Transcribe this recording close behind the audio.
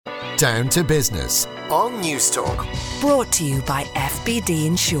Down to Business on Newstalk. Brought to you by FBD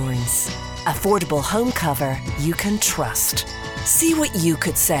Insurance. Affordable home cover you can trust. See what you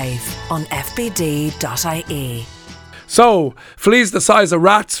could save on fbd.ie. So, fleas the size of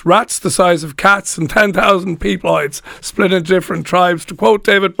rats, rats the size of cats, and 10,000 peaploids split into different tribes. To quote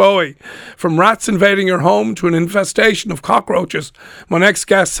David Bowie, from rats invading your home to an infestation of cockroaches, my next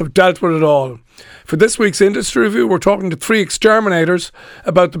guests have dealt with it all. For this week's industry review, we're talking to three exterminators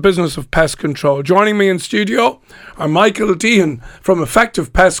about the business of pest control. Joining me in studio are Michael Deehan from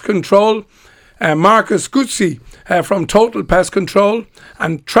Effective Pest Control, Marcus Guzzi from Total Pest Control,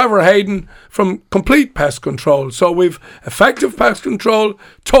 and Trevor Hayden from Complete Pest Control. So we've Effective Pest Control,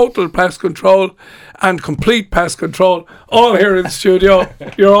 Total Pest Control, and Complete Pest Control all here in the studio.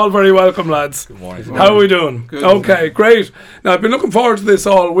 You're all very welcome, lads. Good morning. How are we doing? Good. Okay, great. Now, I've been looking forward to this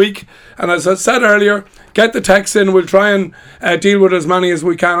all week, and as I said earlier, get the texts in. We'll try and deal with as many as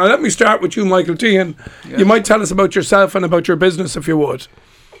we can. Now, let me start with you, Michael Deehan. Yeah. You might tell us about yourself and about your business, if you would.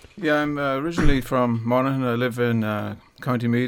 Yeah, I'm originally from Monaghan. I live in County Meath.